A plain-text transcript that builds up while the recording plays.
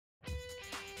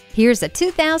Here's a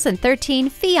 2013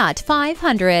 Fiat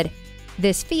 500.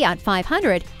 This Fiat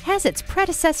 500 has its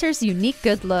predecessor's unique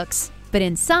good looks, but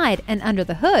inside and under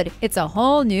the hood, it's a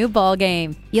whole new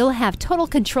ballgame. You'll have total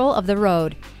control of the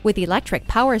road with electric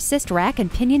power assist rack and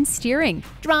pinion steering,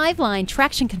 driveline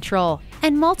traction control,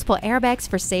 and multiple airbags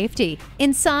for safety.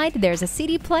 Inside, there's a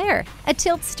CD player, a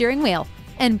tilt steering wheel,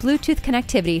 and Bluetooth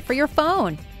connectivity for your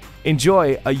phone.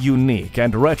 Enjoy a unique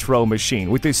and retro machine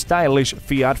with this stylish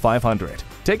Fiat 500.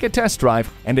 Take a test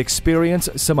drive and experience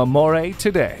some amore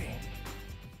today.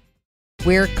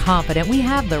 We're confident we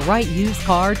have the right used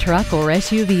car, truck, or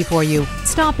SUV for you.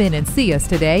 Stop in and see us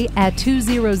today at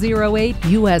 2008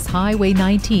 US Highway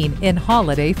 19 in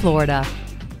Holiday, Florida.